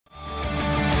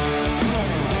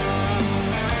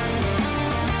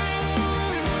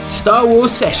Star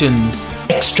Wars Sessions.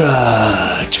 Extra!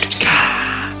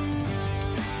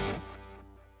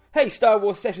 Hey Star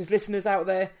Wars Sessions listeners out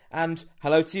there, and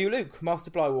hello to you Luke,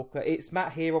 Master Blywalker. It's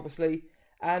Matt here obviously,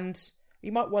 and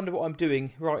you might wonder what I'm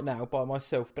doing right now by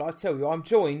myself, but I tell you, I'm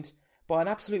joined by an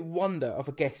absolute wonder of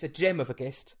a guest, a gem of a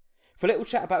guest, for a little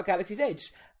chat about Galaxy's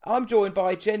Edge. I'm joined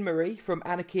by Jen Marie from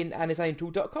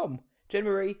AnakinAndHisAngel.com. Jen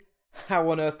Marie,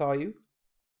 how on earth are you?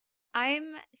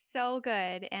 I'm so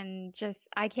good, and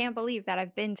I can't believe that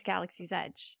I've been to Galaxy's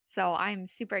Edge. So I'm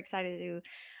super excited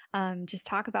to just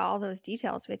talk about all those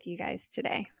details with you guys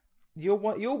today. You're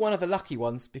one of the lucky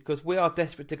ones, because we are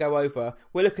desperate to go over.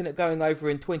 We're looking at going over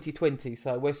in 2020,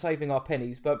 so we're saving our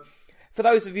pennies. But for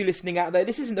those of you listening out there,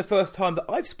 this isn't the first time that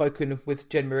I've spoken with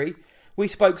Jen Marie. We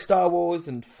spoke Star Wars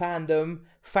and fandom,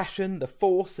 fashion, the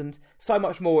Force, and so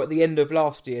much more at the end of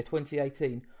last year,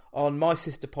 2018, on my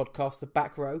sister podcast, The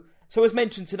Back Row. So as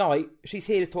mentioned tonight, she's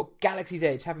here to talk Galaxy's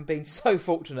Edge, having been so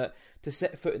fortunate to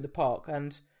set foot in the park.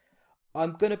 And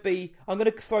I'm going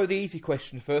to throw the easy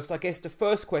question first. I guess the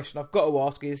first question I've got to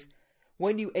ask is,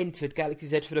 when you entered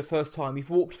Galaxy's Edge for the first time, you've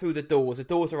walked through the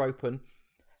doors are open.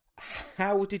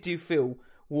 How did you feel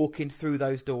walking through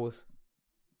those doors?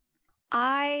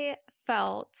 I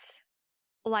felt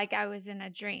like I was in a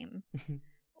dream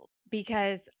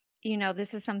because,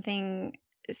 this is something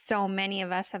so many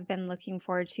of us have been looking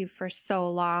forward to for so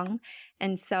long.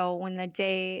 And so when the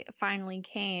day finally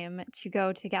came to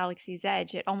go to Galaxy's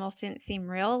Edge, it almost didn't seem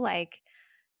real. Like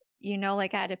I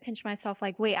had to pinch myself,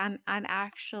 like, wait, I'm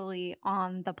actually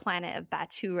on the planet of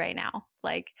Batuu right now.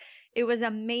 Like, it was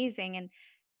amazing. And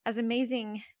as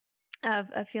amazing of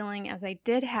a feeling as I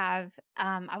did have,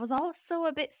 I was also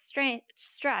a bit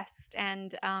stressed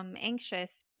and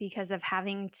anxious because of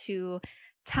having to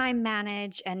time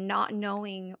manage and not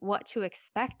knowing what to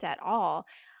expect at all,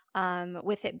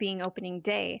 with it being opening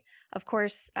day. Of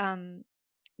course,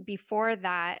 before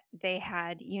that, they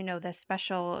had, the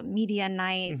special media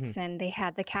nights and they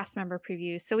had the cast member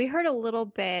previews. So we heard a little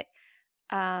bit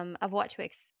of what to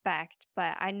expect,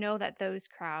 but I know that those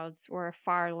crowds were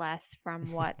far less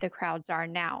from what the crowds are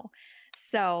now.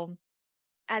 So,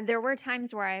 and there were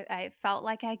times where I felt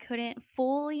like I couldn't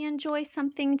fully enjoy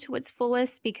something to its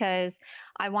fullest because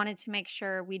I wanted to make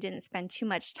sure we didn't spend too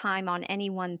much time on any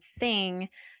one thing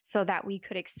so that we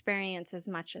could experience as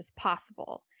much as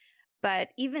possible. But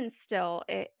even still,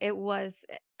 it was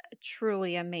a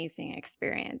truly amazing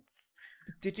experience.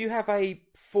 Did you have a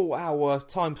 4-hour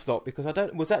time slot? Because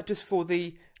was that just for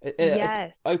the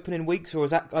yes. Opening weeks, or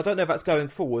was that? I don't know if that's going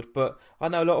forward, but I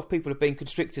know a lot of people have been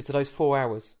constricted to those 4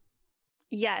 hours.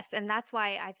 Yes, and that's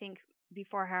why I think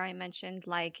before Harry mentioned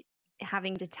like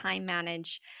having to time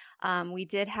manage. We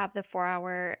did have the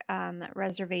 4-hour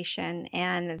reservation,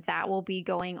 and that will be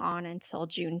going on until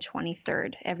June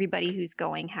 23rd. Everybody who's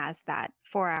going has that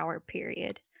 4-hour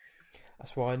period.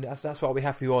 That's why we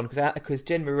have you on, because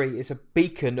Jen Marie is a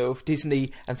beacon of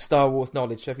Disney and Star Wars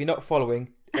knowledge. So if you're not following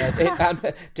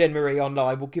Jen Marie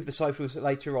online, we'll give the socials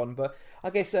later on. But I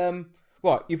guess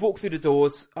right, you've walked through the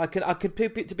doors. I can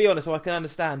to be honest, I can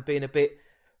understand being a bit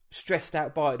stressed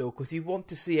out by it all because you want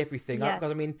to see everything. Yes.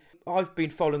 I mean, I've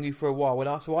been following you for a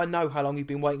while, so I know how long you've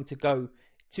been waiting to go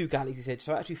to Galaxy's Edge.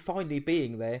 So actually finally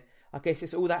being there, I guess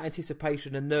it's all that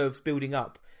anticipation and nerves building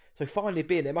up. So finally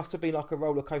being there must have been like a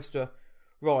roller coaster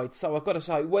ride. So I've got to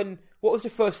say, what was the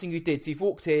first thing you did? So you've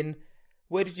walked in.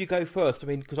 Where did you go first? I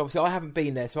mean, because obviously I haven't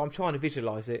been there, so I'm trying to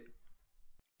visualize it.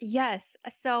 Yes.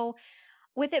 So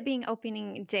with it being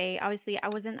opening day, obviously I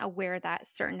wasn't aware that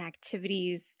certain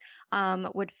activities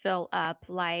would fill up,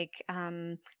 like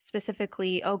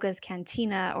specifically Oga's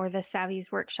Cantina or the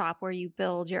Savvy's Workshop where you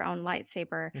build your own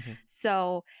lightsaber.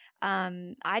 So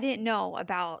I didn't know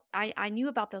about, I knew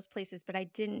about those places, but I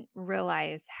didn't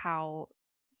realize how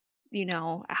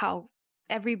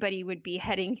everybody would be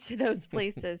heading to those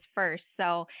places first.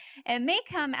 So it may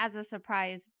come as a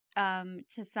surprise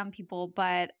to some people,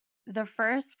 but the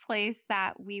first place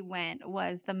that we went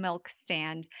was the milk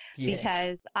stand. Yes.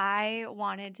 Because I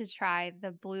wanted to try the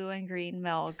blue and green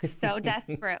milk so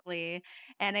desperately,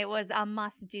 and it was a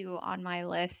must-do on my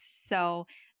list. So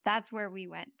that's where we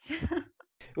went.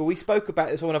 Well, we spoke about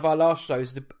this on one of our last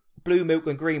shows, the blue milk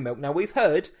and green milk. Now, we've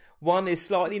heard one is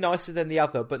slightly nicer than the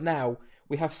other, but now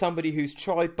we have somebody who's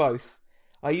tried both.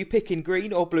 Are you picking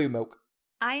green or blue milk?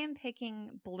 I am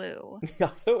picking blue. I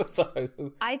thought so.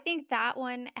 I think that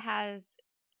one has,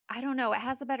 I don't know, it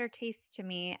has a better taste to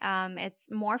me.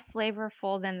 It's more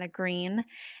flavorful than the green,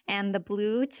 and the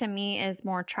blue to me is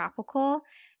more tropical,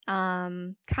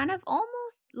 kind of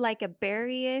almost like a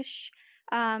berryish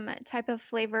type of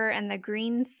flavor, and the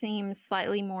green seems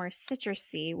slightly more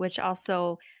citrusy, which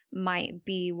also might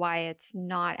be why it's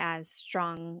not as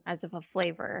strong as of a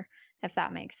flavor, if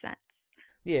that makes sense.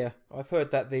 Yeah, I've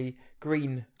heard that the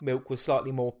green milk was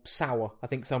slightly more sour. I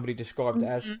think somebody described it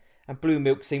as, Hmm. and blue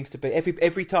milk seems to be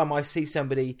every time I see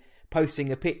somebody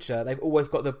posting a picture, they've always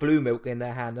got the blue milk in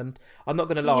their hand. And I'm not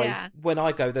going to lie, Yeah. when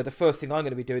I go there, the first thing I'm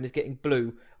going to be doing is getting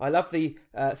blue. I love the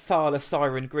Thala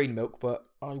Siren green milk, but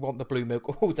I want the blue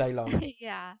milk all day long.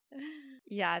 Yeah.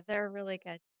 Yeah, they're really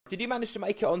good. Did you manage to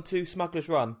make it onto Smuggler's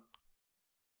Run?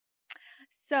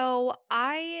 So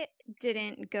I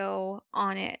didn't go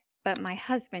on it, but my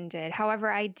husband did.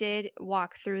 However, I did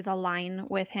walk through the line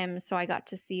with him, so I got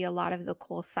to see a lot of the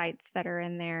cool sites that are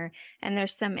in there, and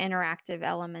there's some interactive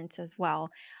elements as well.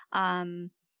 Um,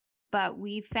 but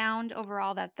we found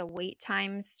overall that the wait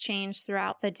times changed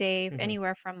throughout the day, Hmm.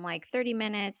 anywhere from like 30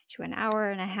 minutes to an hour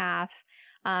and a half.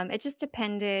 It just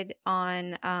depended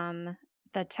on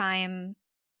the time,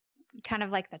 kind of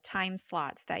like the time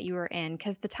slots that you were in,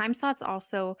 because the time slots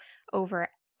also over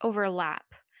overlap.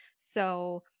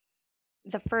 So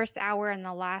the first hour and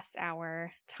the last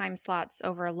hour time slots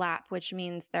overlap, which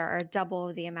means there are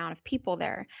double the amount of people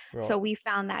there. Right. So we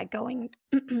found that going,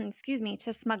 excuse me,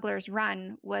 to Smuggler's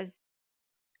Run was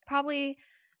probably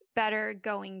better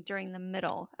going during the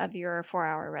middle of your 4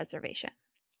 hour reservation.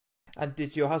 And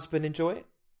did your husband enjoy it?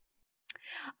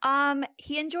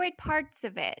 He enjoyed parts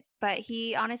of it, but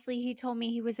he told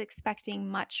me he was expecting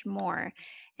much more.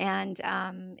 And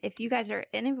if you guys are,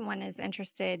 anyone is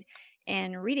interested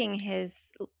in reading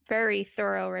his very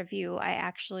thorough review, I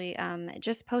actually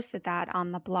just posted that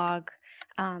on the blog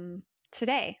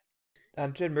today.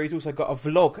 And Jen Marie's also got a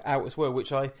vlog out as well,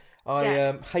 which I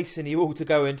Yes. hasten you all to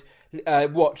go and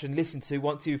watch and listen to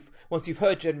once you've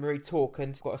heard Jen Marie talk.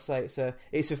 And I've got to say,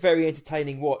 it's a very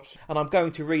entertaining watch. And I'm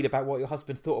going to read about what your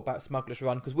husband thought about Smuggler's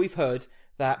Run, because we've heard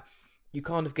that you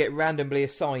kind of get randomly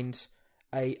assigned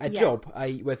a Yes. job,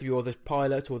 whether you're the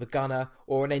pilot or the gunner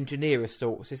or an engineer of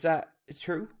sorts. Is that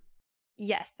true?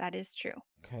 Yes, that is true.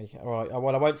 Okay, all right.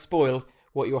 Well, I won't spoil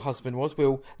what your husband was.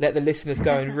 We'll let the listeners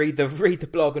go and read the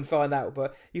blog and find out.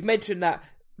 But you've mentioned that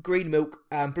green milk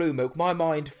and blue milk. My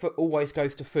mind always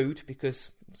goes to food,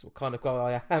 because that's what kind of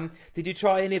guy I am. Did you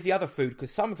try any of the other food?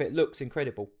 Because some of it looks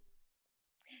incredible.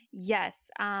 Yes.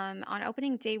 On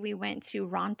opening day, we went to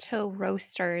Ronto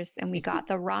Roasters and we got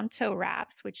the Ronto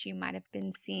wraps, which you might have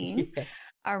been seeing Yes.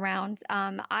 around.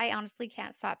 I honestly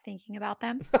can't stop thinking about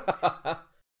them.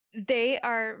 They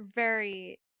are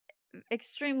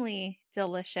extremely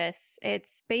delicious.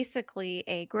 It's basically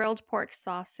a grilled pork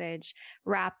sausage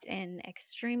wrapped in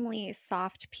extremely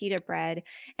soft pita bread,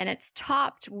 and it's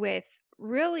topped with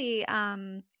really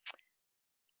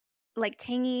like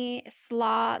tangy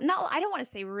slaw. No, I don't want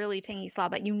to say really tangy slaw,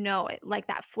 but you know it. Like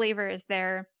that flavor is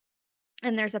there.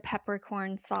 And there's a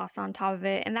peppercorn sauce on top of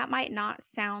it. And that might not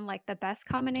sound like the best Oh,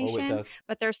 it combination, does.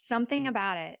 but there's something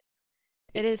about it.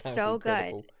 It It is sounds so good.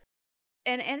 incredible.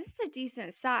 And it's a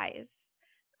decent size,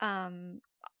 um,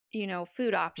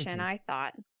 food option, Mhm. I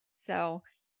thought. So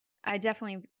I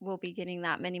definitely will be getting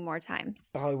that many more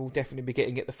times. I will definitely be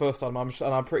getting it the first time, and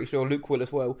I'm pretty sure Luke will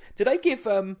as well. Do they give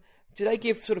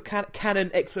sort of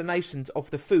canon explanations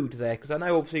of the food there? Because I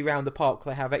know obviously around the park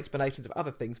they have explanations of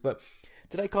other things, but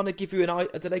do they kind of give you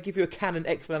do they give you a canon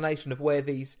explanation of where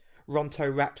these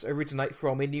Ronto wraps originate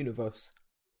from in universe?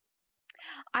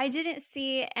 I didn't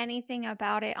see anything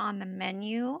about it on the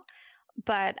menu,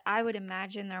 but I would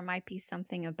imagine there might be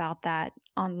something about that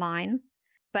online.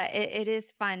 But it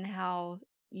is fun how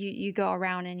you go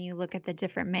around and you look at the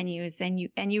different menus and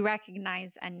you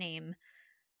recognize a name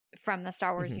from the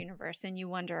Star Wars Mhm. universe and you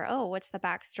wonder, oh, what's the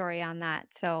backstory on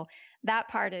that? So that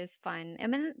part is fun.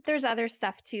 And then there's other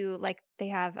stuff too, like they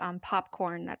have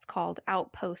popcorn that's called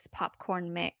Outpost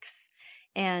Popcorn Mix.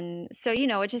 And so,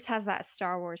 it just has that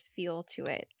Star Wars feel to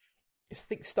it. I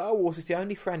think Star Wars is the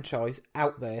only franchise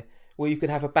out there where you can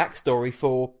have a backstory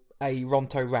for a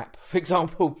Ronto wrap. For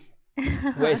example,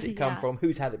 where's it come Yeah. from?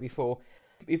 Who's had it before?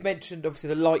 You've mentioned obviously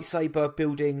the lightsaber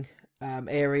building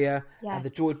area and Yes. the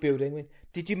droid building. I mean,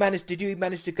 did you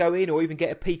manage to go in or even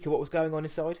get a peek at what was going on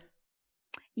inside?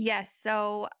 Yes.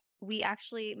 So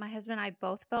my husband and I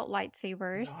both built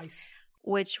lightsabers, Nice.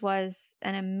 which was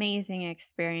an amazing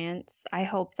experience. I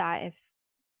hope that if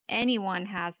anyone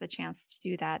has the chance to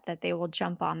do that, that they will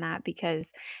jump on that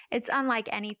because it's unlike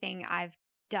anything I've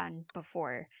done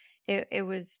before. It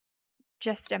was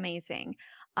just amazing.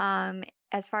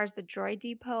 As far as the droid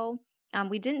depot,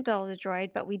 we didn't build a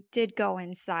droid, but we did go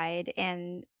inside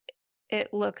and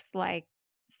it looks like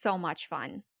so much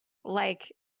fun.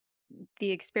 Like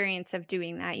the experience of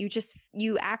doing that,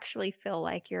 you actually feel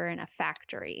like you're in a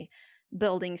factory.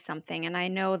 building something. And I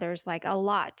know there's like a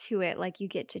lot to it. Like you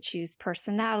get to choose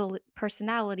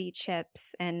personality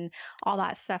chips and all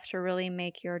that stuff to really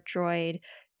make your droid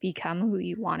become who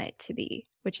you want it to be,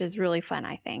 which is really fun,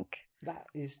 I think. That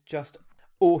is just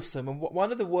awesome. And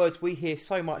one of the words we hear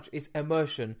so much is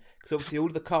immersion, because obviously all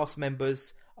of the cast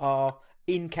members are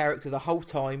in character the whole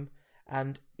time,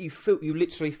 and you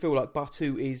literally feel like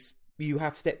Batuu is, you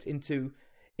have stepped into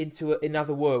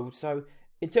another world. So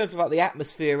in terms of like the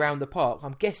atmosphere around the park,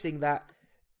 I'm guessing that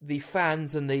the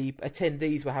fans and the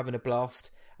attendees were having a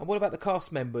blast. And what about the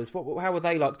cast members? How were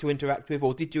they like to interact with,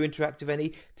 or did you interact with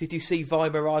any? Did you see Vi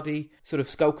Moradi sort of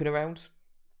skulking around?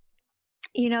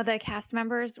 You know, the cast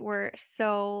members were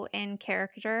so in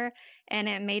character, and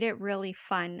it made it really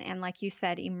fun and, like you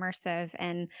said, immersive.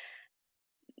 And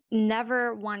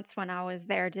never once when I was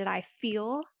there did I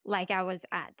feel like I was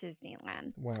at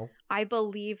Disneyland. Wow. I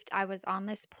believed I was on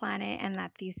this planet and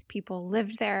that these people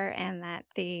lived there and that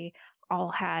they all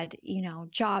had, you know,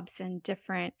 jobs and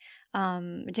different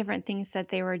things that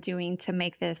they were doing to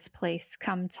make this place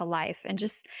come to life. And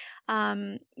just,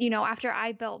 you know, after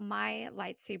I built my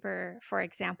lightsaber, for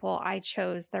example, I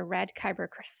chose the red kyber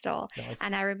crystal. Nice.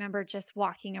 And I remember just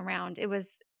walking around. It was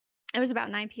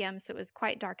about 9 p.m., so it was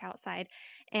quite dark outside.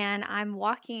 And I'm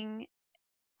walking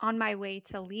on my way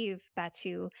to leave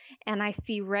Batuu, and I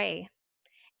see Rey,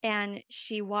 and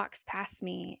she walks past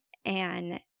me,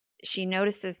 and she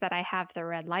notices that I have the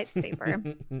red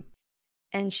lightsaber,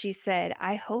 and she said,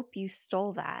 "I hope you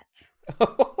stole that."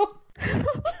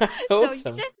 That's So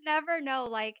awesome. you just never know.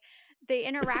 Like, they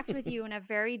interact with you in a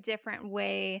very different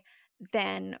way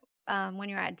than when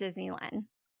you're at Disneyland.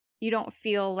 You don't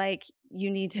feel like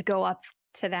you need to go up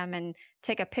to them and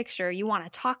take a picture. You want to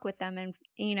talk with them and,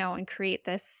 you know, and create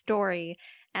this story.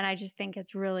 And I just think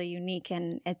it's really unique,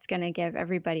 and it's going to give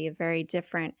everybody a very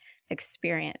different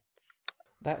experience.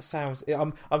 That sounds.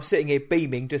 I'm sitting here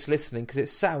beaming just listening because it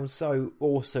sounds so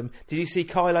awesome. Did you see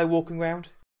Kylo walking around?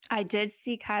 I did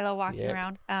see Kylo walking Yep.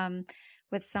 around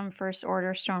with some First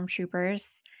Order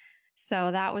stormtroopers.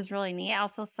 So that was really neat. I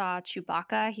also saw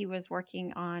Chewbacca. He was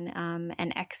working on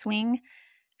an X-Wing.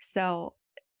 So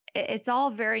it's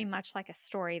all very much like a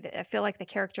story. I feel like the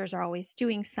characters are always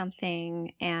doing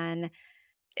something, and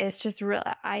it's just real.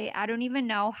 I don't even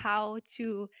know how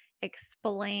to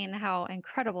explain how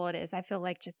incredible it is. I feel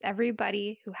like just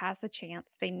everybody who has the chance,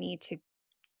 they need to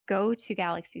go to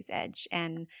Galaxy's Edge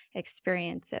and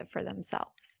experience it for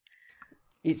themselves.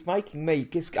 It's making me.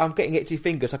 I'm getting itchy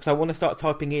fingers because I want to start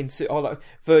typing in like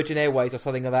Virgin Airways or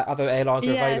something like that. Other airlines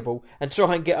are available, and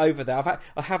try and get over there.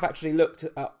 I have actually looked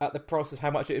at the price of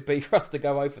how much it would be for us to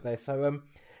go over there. So,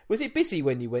 was it busy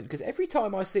when you went? Because every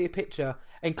time I see a picture,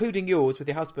 including yours with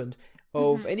your husband,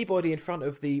 of anybody in front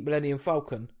of the Millennium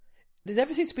Falcon, there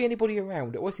never seems to be anybody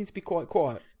around. It always seems to be quite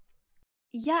quiet.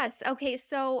 Yes. Okay.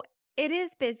 So it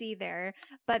is busy there,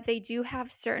 but they do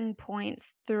have certain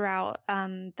points throughout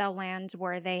the land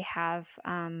where they have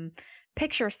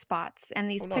picture spots. And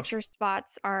these Oh, nice. picture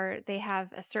spots they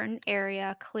have a certain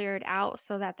area cleared out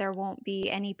so that there won't be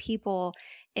any people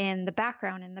in the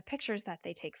background in the pictures that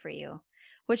they take for you,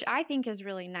 which I think is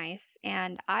really nice.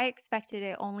 And I expected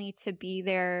it only to be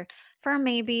there for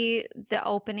maybe the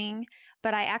opening,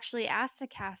 but I actually asked a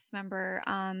cast member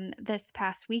this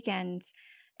past weekend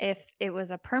if it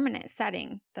was a permanent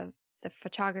setting, the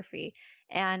photography,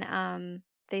 and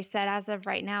they said as of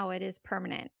right now it is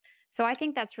permanent. So I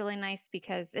think that's really nice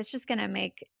because it's just going to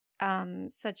make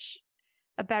such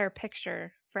a better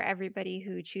picture for everybody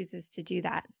who chooses to do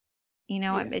that. You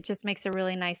know, Yeah. it just makes a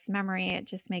really nice memory. It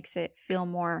just makes it feel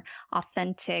more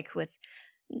authentic with,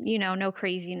 you know, no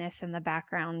craziness in the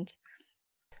background.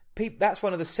 That's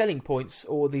one of the selling points,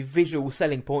 or the visual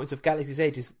selling points of Galaxy's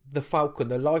Edge, is the Falcon,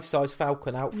 the life-size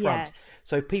Falcon out front. Yes.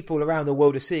 So people around the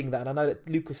world are seeing that, and I know that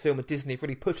Lucasfilm and Disney have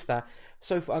really pushed that.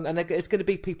 So, and it's going to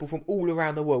be people from all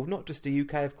around the world, not just the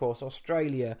UK, of course,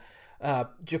 Australia,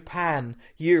 Japan,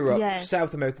 Europe, Yes.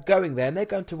 South America, going there, and they're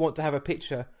going to want to have a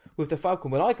picture with the Falcon.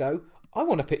 When I go, I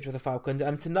want a picture of the Falcon,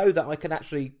 and to know that I can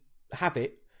actually have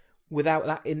it without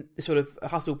that in sort of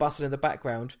hustle bustle in the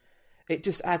background, it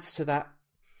just adds to that.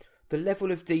 The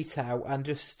level of detail and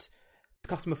just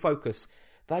customer focus.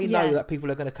 They know Yes. that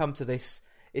people are going to come to this.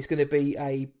 It's going to be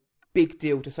a big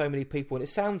deal to so many people. And it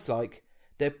sounds like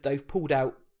they've pulled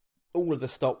out all of the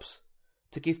stops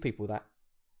to give people that.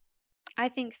 I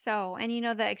think so. And you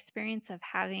know, the experience of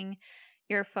having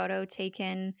your photo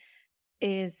taken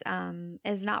is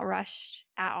not rushed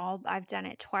at all. I've done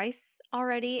it twice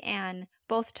already, and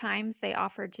both times they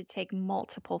offered to take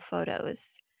multiple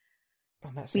photos,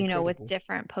 And that's you know, incredible. with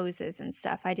different poses and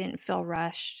stuff. I didn't feel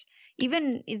rushed.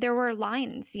 Even there were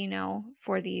lines, you know,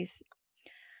 for these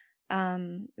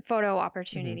photo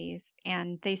opportunities,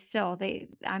 and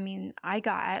I mean, I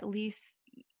got at least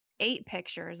 8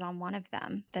 pictures on one of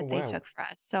them Oh that they wow! took for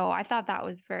us. So I thought that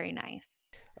was very nice.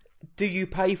 Do you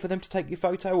pay for them to take your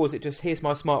photo, or is it just here's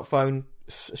my smartphone,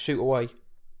 shoot away?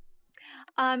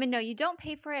 And no, you don't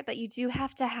pay for it, but you do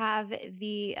have to have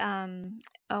the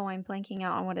oh, I'm blanking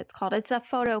out on what it's called. It's a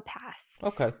photo pass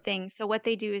Okay. thing. So what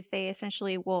they do is they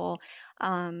essentially will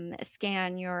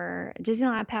scan your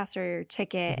Disneyland pass or your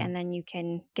ticket, Hmm. and then you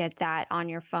can get that on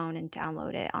your phone and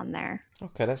download it on there.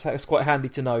 Okay, that's quite handy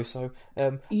to know. So,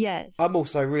 Yes. I'm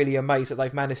also really amazed that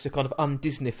they've managed to kind of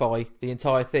un-Disneyfy the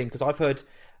entire thing, because I've heard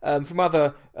from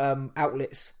other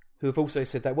outlets who have also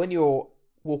said that when you're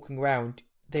walking around,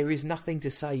 there is nothing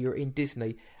to say you're in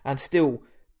Disney, and still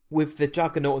with the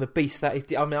juggernaut and the beast that is.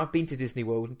 I mean, I've been to Disney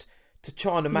World, and to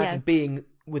try and imagine Yes. being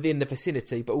within the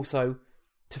vicinity, but also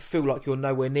to feel like you're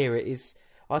nowhere near it is.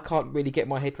 I can't really get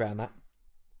my head around that.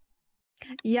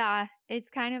 Yeah, it's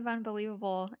kind of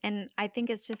unbelievable. And I think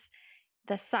it's just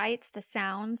the sights, the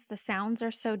sounds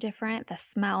are so different, the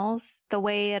smells, the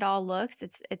way it all looks.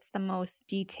 It's the most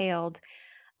detailed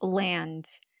land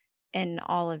in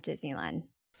all of Disneyland.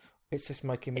 It's just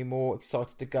making me more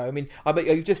excited to go. I mean, I bet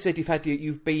you've just said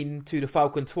you've been to the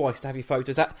Falcon twice to have your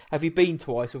photos. Have you been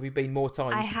twice, or have you been more I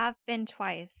times? have been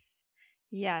twice.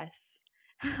 Yes.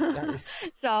 That is,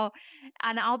 So,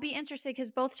 and I'll be interested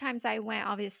because both times I went,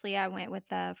 obviously I went with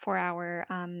the 4 hour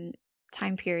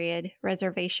time period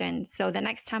reservation. So the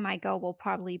next time I go will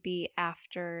probably be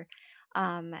after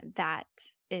that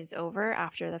is over,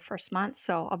 after the first month.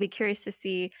 So I'll be curious to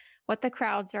see what the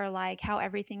crowds are like, how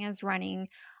everything is running.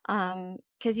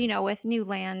 Because, with new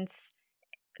lands,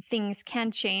 things can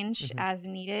change mhm. as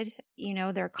needed.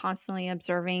 They're constantly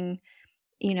observing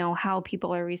how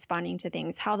people are responding to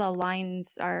things, how the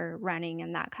lines are running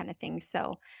and that kind of thing.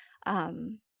 So,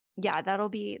 um, yeah, that'll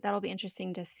be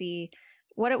interesting to see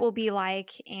what it will be like,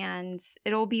 and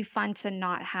it'll be fun to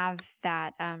not have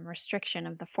that restriction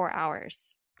of the 4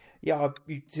 hours. Yeah,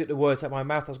 you took the words out of my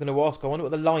mouth. I was going to ask. I wonder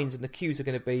what the lines and the cues are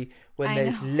going to be when I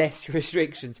there's know. less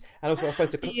restrictions. And also, I suppose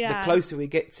the Yeah. closer we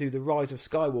get to the Rise of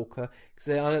Skywalker,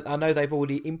 because I know they've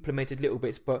already implemented little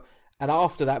bits, but and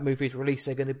after that movie is released,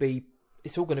 they're going to be.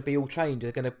 It's all going to be all changed.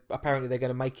 They're going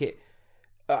to make it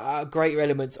greater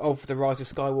elements of the Rise of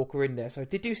Skywalker in there. So,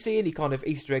 did you see any kind of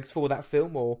Easter eggs for that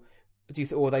film, or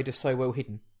or are they just so well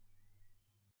hidden?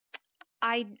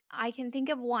 I can think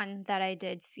of one that I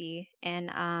did see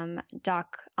in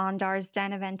Doc Ondar's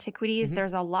Den of Antiquities. Hmm.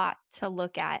 There's a lot to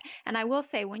look at. And I will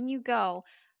say, when you go,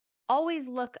 always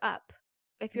look up.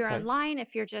 If you're in Okay. line,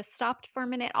 if you're just stopped for a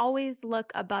minute, always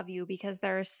look above you because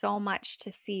there's so much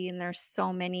to see and there's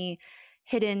so many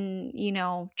hidden,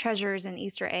 treasures and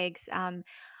Easter eggs.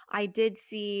 I did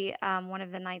see one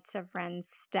of the Knights of Ren's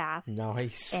staff.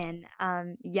 Nice. And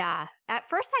yeah, at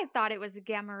first I thought it was a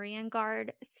Gamorrean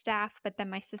guard staff, but then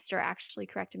my sister actually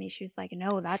corrected me. She was like,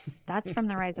 "No, that's from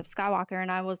the Rise of Skywalker," and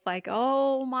I was like,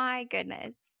 "Oh my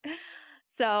goodness!"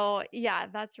 So yeah,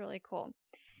 that's really cool.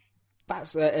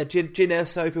 That's Jin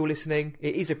Erso, if you're listening.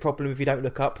 It is a problem if you don't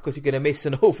look up because you're going to miss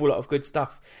an awful lot of good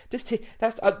stuff.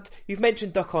 That's you've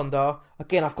mentioned Duck Ondar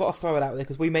again. I've got to throw it out there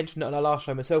because we mentioned it on our last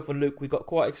show. Myself and Luke, we got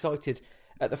quite excited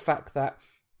at the fact that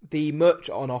the merch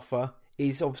on offer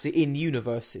is obviously in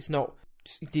universe. It's not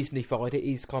Disneyfied. It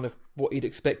is kind of what you'd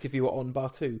expect if you were on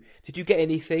Batuu. Did you get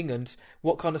anything, and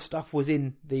what kind of stuff was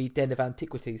in the Den of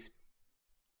Antiquities?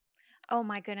 Oh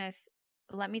my goodness.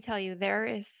 Let me tell you, there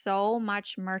is so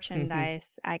much merchandise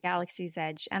at Galaxy's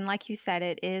Edge. And like you said,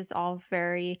 it is all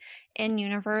very in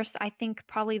universe. I think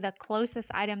probably the closest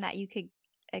item that you could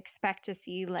expect to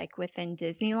see, like within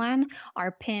Disneyland,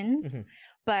 are pins.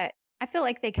 But I feel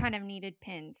like they kind of needed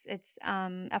pins. It's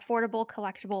affordable,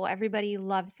 collectible. Everybody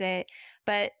loves it,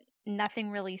 but nothing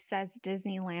really says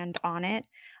Disneyland on it.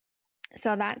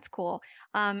 So that's cool.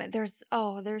 There's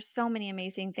so many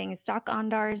amazing things. Doc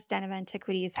Ondar's Den of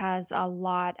Antiquities has a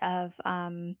lot of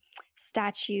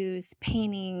statues,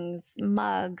 paintings,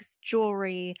 mugs,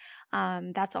 jewelry.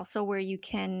 That's also where you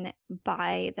can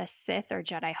buy the Sith or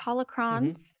Jedi Hmm.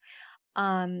 holocrons.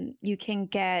 You can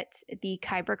get the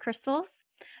Kyber crystals.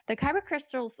 The Kyber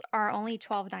crystals are only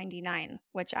 $12.99,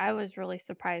 which I was really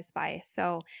surprised by.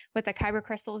 So with the Kyber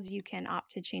crystals, you can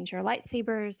opt to change your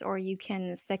lightsabers, or you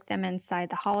can stick them inside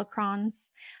the holocrons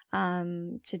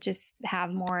to just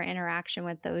have more interaction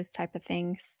with those type of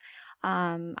things.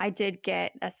 I did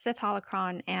get a Sith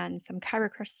holocron and some Kyber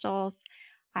crystals.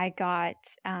 I got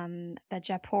the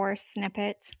Japor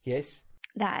snippet Yes.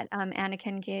 that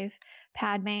Anakin gave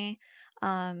Padme.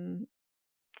 Um,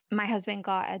 my husband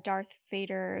got a Darth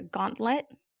Vader gauntlet.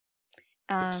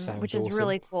 which which sounds is awesome.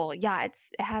 really cool. Yeah, it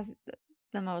has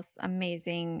the most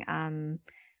amazing.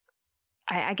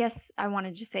 I guess I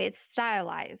wanted to say it's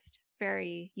stylized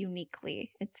very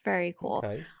uniquely. It's very cool.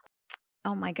 Okay.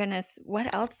 Oh my goodness,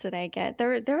 what else did I get?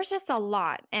 There was just a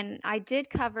lot, and I did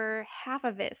cover half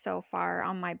of it so far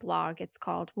on my blog. It's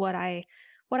called What I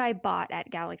Bought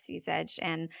at Galaxy's Edge,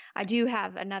 and I do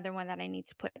have another one that I need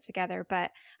to put together,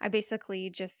 but I basically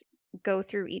just go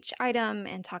through each item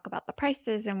and talk about the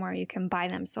prices and where you can buy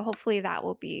them. So hopefully that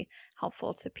will be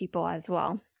helpful to people as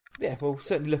well. Yeah, we'll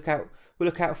certainly look out. We'll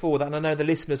look out for that, and I know the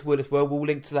listeners will as well. We'll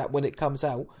link to that when it comes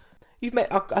out.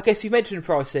 I guess you've mentioned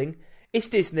pricing. It's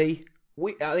Disney.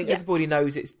 I think Yeah. everybody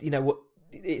knows it's what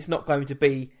it's not going to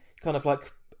be kind of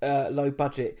like low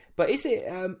budget. But is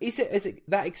it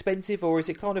that expensive, or is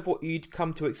it kind of what you'd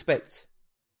come to expect?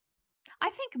 I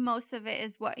think most of it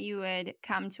is what you would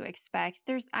come to expect.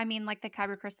 I mean, like the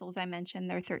kyber crystals I mentioned,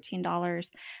 they're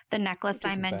 $13. The necklace Which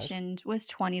I isn't bad. mentioned was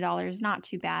 $20, not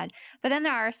too bad. But then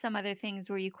there are some other things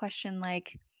where you question,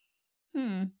 like,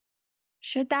 hmm,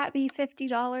 should that be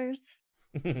 $50?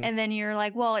 And then you're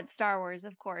like, well, it's Star Wars,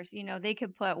 of course. They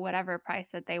could put whatever price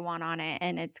that they want on it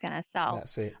and it's gonna sell.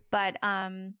 That's it. But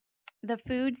the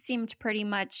food prices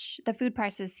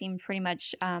seemed pretty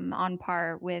much on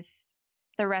par with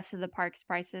the rest of the park's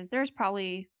prices. There's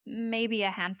probably maybe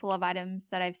a handful of items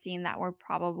that I've seen that were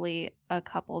probably a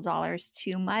couple dollars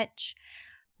too much,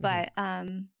 Mhm.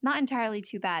 but not entirely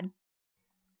too bad.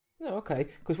 No, okay.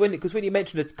 Because when you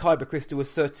mentioned the kyber crystal was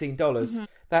 $13, Hmm.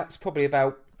 that's probably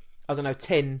about, I don't know,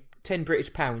 10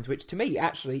 British pounds, which to me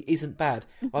actually isn't bad.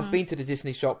 I've Hmm. been to the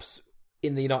Disney shops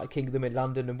in the United Kingdom, in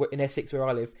London, and in Essex where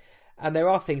I live, and there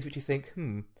are things which you think,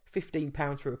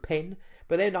 £15 for a pen,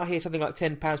 but then I hear something like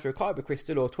 £10 for a kyber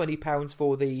crystal or £20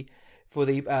 for the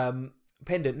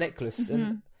pendant necklace, and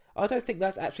Hmm. I don't think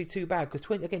that's actually too bad because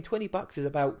 £20 is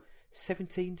about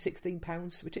 17,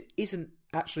 £16, which isn't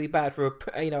actually bad for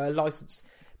a licensed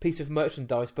piece of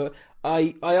merchandise. But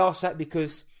I ask that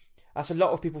because that's a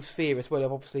lot of people's fear as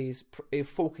well. Obviously, is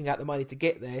forking out the money to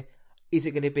get there. Is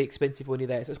it going to be expensive when you're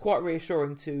there? So it's quite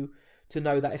reassuring to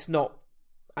know that it's not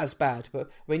as bad. But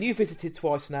I mean, you visited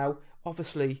twice now.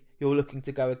 Obviously, you're looking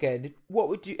to go again.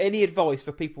 Any advice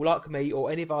for people like me or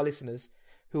any of our listeners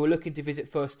who are looking to visit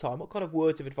first time? What kind of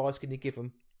words of advice can you give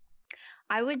them?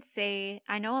 I would say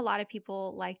I know a lot of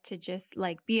people like to just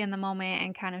like be in the moment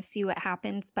and kind of see what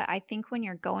happens, but I think when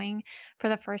you're going for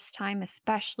the first time,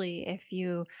 especially if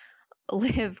you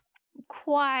live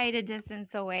quite a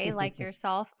distance away like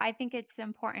yourself, I think it's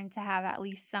important to have at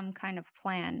least some kind of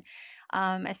plan,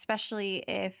 especially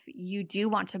if you do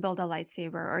want to build a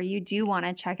lightsaber or you do want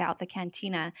to check out the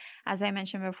cantina. As I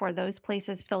mentioned before, those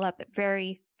places fill up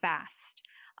very fast.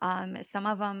 Some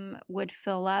of them would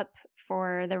fill up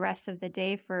for the rest of the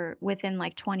day for within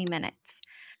like 20 minutes.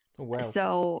 Oh wow.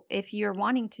 So if you're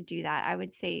wanting to do that, I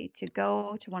would say to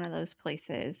go to one of those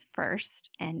places first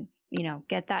and,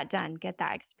 get that done, get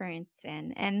that experience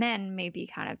in, and then maybe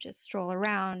kind of just stroll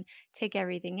around, take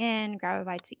everything in, grab a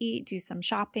bite to eat, do some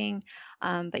shopping.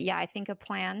 But yeah, I think a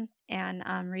plan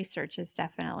and research is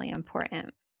definitely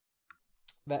important.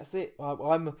 That's it.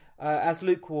 I'm as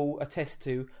Luke will attest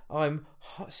to, I'm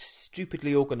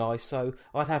stupidly organised, so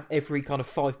I'd have every kind of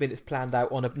 5 minutes planned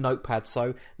out on a notepad,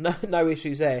 so no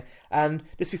issues there. And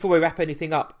just before we wrap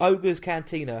anything up, Ogre's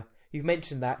Cantina, you've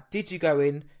mentioned that. Did you go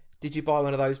in? Did you buy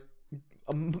one of those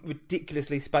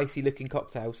ridiculously spacey looking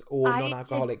cocktails or I did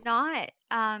non-alcoholic? not.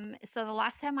 So the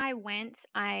last time I went,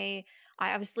 I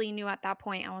obviously knew at that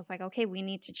point, I was like, okay, we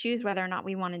need to choose whether or not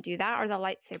we want to do that or the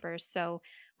lightsabers. So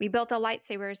we built the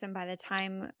lightsabers, and by the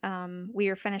time we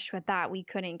were finished with that, we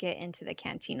couldn't get into the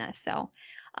cantina. So,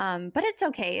 but it's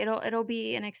okay. It'll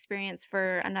be an experience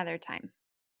for another time.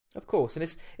 Of course,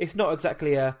 and it's not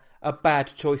exactly a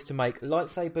bad choice to make.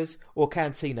 Lightsabers or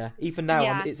Cantina. Even now,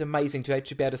 Yeah. it's amazing to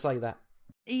actually be able to say that.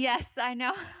 Yes, I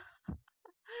know.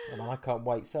 Oh man, I can't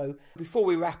wait. So before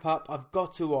we wrap up, I've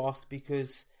got to ask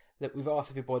because look, we've asked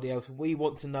everybody else, and we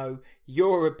want to know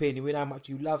your opinion. We know how much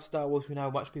you love Star Wars. We know how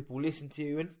much people listen to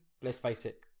you, and let's face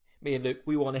it, me and Luke,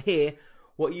 we want to hear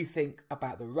what you think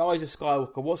about the rise of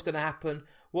Skywalker. What's going to happen?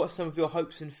 What's some of your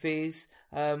hopes and fears?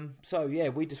 So yeah,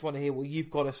 we just want to hear what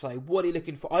you've got to say. What are you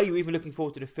looking for? Are you even looking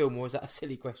forward to the film, or is that a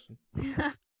silly question?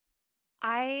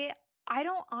 I I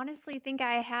don't honestly think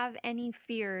I have any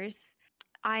fears.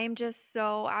 I am just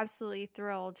so absolutely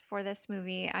thrilled for this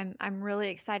movie. I'm really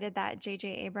excited that J.J.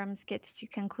 Abrams gets to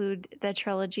conclude the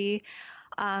trilogy.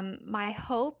 My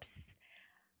hopes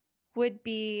would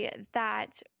be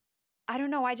that I don't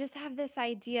know, I just have this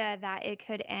idea that it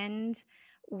could end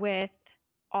with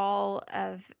all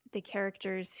of the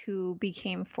characters who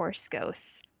became Force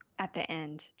ghosts. at the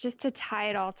end, just to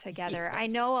tie it all together. Yes. I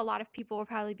know a lot of people will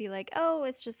probably be like, oh,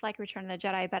 it's just like Return of the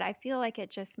Jedi, but I feel like it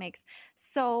just makes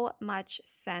so much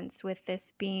sense with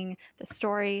this being the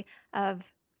story of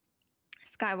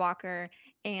Skywalker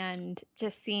and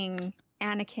just seeing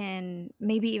Anakin,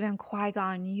 maybe even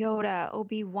Qui-Gon, Yoda,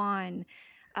 Obi-Wan,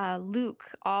 Luke,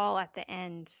 all at the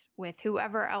end with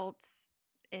whoever else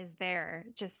is there,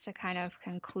 just to kind of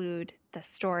conclude the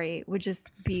story would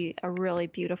just be a really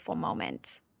beautiful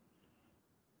moment.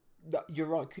 You're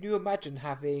right. Can you imagine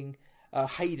having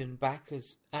Hayden back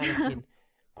as Anakin,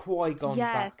 Qui-Gon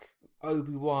Yes, back,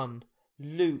 Obi-Wan,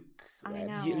 Luke, I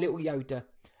know. little Yoda?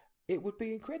 It would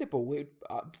be incredible.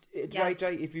 Yes.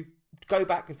 JJ, if you go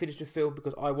back and finish the film,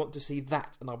 because I want to see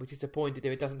that, and I'll be disappointed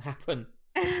if it doesn't happen.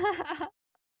 So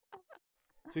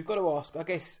we've got to ask, I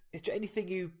guess, is there anything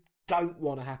you don't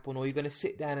want to happen, or you're going to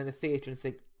sit down in a theatre and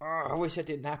think, oh, I wish that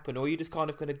didn't happen, or are you just kind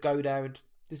of going to go there and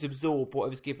just absorb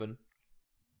whatever's given?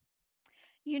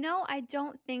 I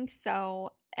don't think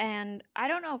so. And I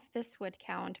don't know if this would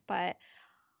count, but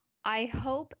I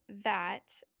hope that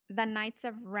the Knights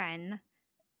of Ren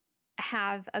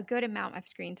have a good amount of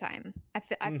screen time. I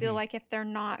feel Hmm. like if they're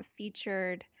not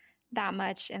featured that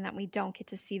much and that we don't get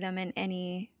to see them in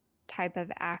any type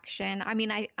of action. I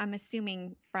mean, I'm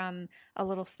assuming from a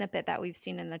little snippet that we've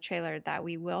seen in the trailer that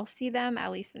we will see them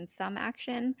at least in some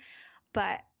action,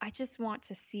 but I just want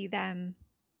to see them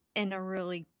in a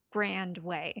really grand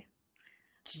way.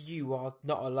 You are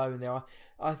not alone there.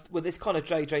 Well, it's kind of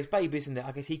JJ's baby, isn't it?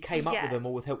 I guess he came up with Yes. them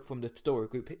all with help from the story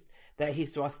group. They're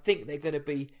his, so I think they're going to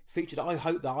be featured. I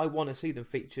hope that. I want to see them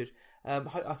featured.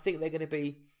 I think they're going to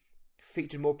be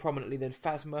featured more prominently than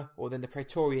Phasma or than the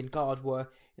Praetorian Guard were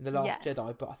in The Last Yes.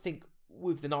 Jedi. But I think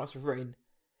with the Knights of Ren,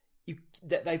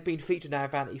 they've been featured now in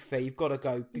Vanity Fair. You've got to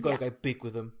go. You've got to go Yes. big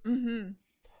with them. Mhm.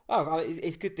 Oh,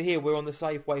 it's good to hear we're on the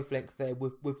same wavelength there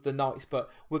with the Knights,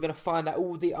 but we're going to find out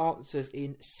all the answers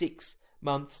in 6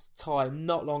 months' time,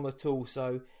 not long at all.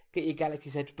 So get your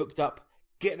Galaxy's Edge booked up,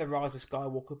 get the Rise of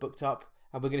Skywalker booked up,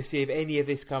 and we're going to see if any of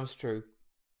this comes true.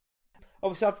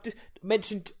 Obviously, I've just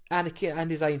mentioned Anakin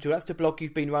and his Angel. That's the blog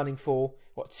you've been running for,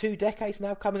 2 decades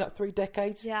now, coming up 3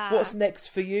 decades? Yeah. What's next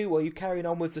for you? Are you carrying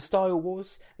on with the Star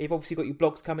Wars? You've obviously got your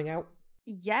blogs coming out.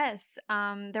 Yes,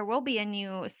 there will be a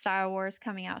new Star Wars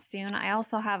coming out soon. I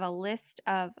also have a list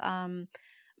of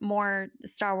more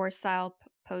Star Wars style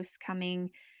posts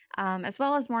coming, as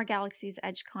well as more Galaxy's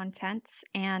Edge content.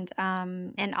 And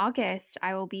in August,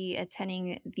 I will be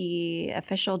attending the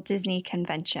official Disney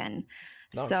convention.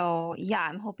 Nice. So yeah,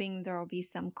 I'm hoping there will be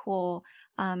some cool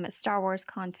Star Wars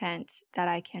content that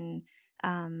I can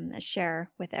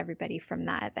share with everybody from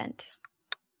that event.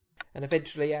 And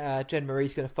eventually, Jen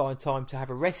Marie's going to find time to have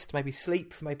a rest, maybe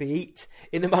sleep, maybe eat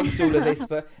in amongst all of this.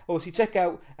 But obviously, check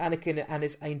out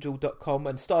AnakinAndHisAngel.com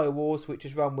and Star Wars, which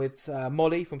is run with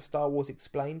Molly from Star Wars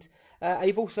Explained.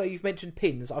 You've mentioned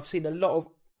pins. I've seen a lot of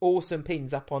awesome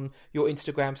pins up on your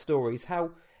Instagram stories.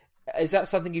 How is that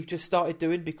something you've just started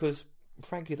doing? Because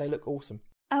frankly, they look awesome.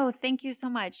 Oh, thank you so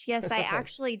much. Yes, I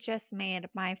actually just made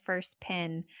my first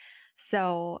pin.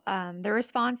 So the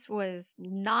response was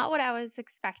not what I was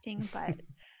expecting, but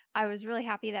I was really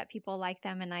happy that people liked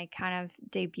them, and I kind of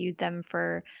debuted them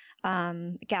for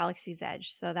Galaxy's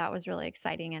Edge. So that was really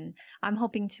exciting, and I'm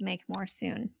hoping to make more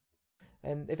soon.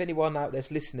 And if anyone out there's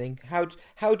listening, how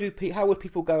would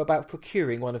people go about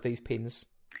procuring one of these pins?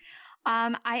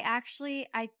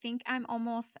 I think I'm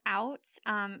almost out.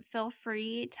 Feel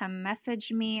free to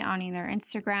message me on either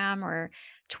Instagram or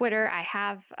Twitter. I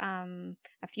have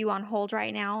a few on hold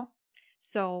right now,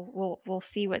 so we'll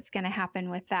see what's going to happen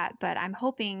with that. But I'm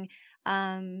hoping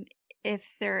if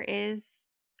there is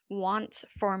want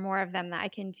for more of them, that I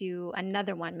can do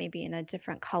another one, maybe in a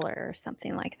different color or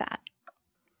something like that.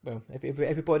 Well,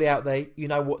 everybody out there, you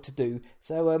know what to do.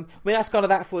 So, that's kind of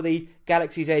that for the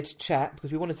Galaxy's Edge chat,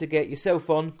 because we wanted to get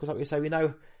yourself on, because like we say, we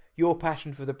know your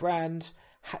passion for the brand.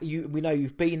 We know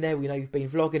you've been there. We know you've been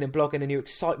vlogging and blogging, and your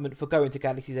excitement for going to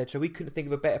Galaxy's Edge. So we couldn't think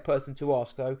of a better person to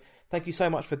ask. So thank you so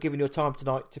much for giving your time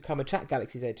tonight to come and chat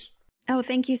Galaxy's Edge. Oh,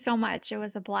 thank you so much. It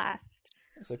was a blast.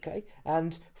 That's okay.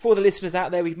 And for the listeners out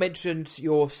there, we've mentioned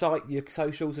your site, your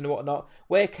socials and whatnot.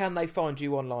 Where can they find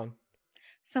you online?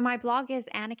 So my blog is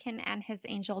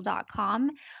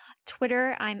AnakinAndHisAngel.com.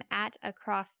 Twitter, I'm at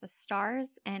Across the Stars,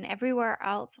 and everywhere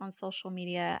else on social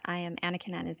media, I am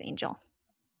Anakin and His Angel.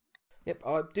 Yep,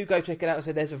 I do go check it out.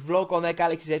 So there's a vlog on there,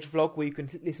 Galaxy's Edge vlog, where you can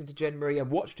listen to Jen Marie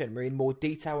and watch Jen Marie in more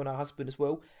detail, and her husband as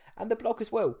well, and the blog as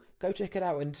well. Go check it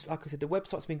out. And like I said, the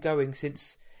website's been going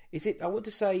since, I want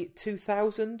to say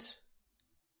 2000?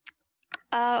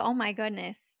 Oh my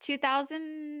goodness.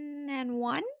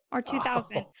 2001? or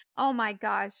 2000. Oh my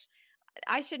gosh.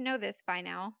 I should know this by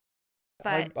now.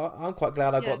 But I'm quite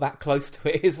glad I got that close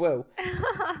to it as well.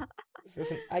 So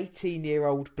it's an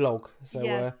 18-year-old blog. So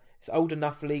it's old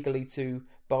enough legally to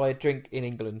buy a drink in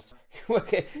England.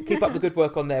 Keep up the good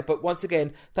work on there. But once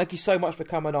again, thank you so much for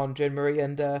coming on, Jen Marie.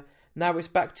 And now it's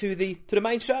back to the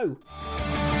main show.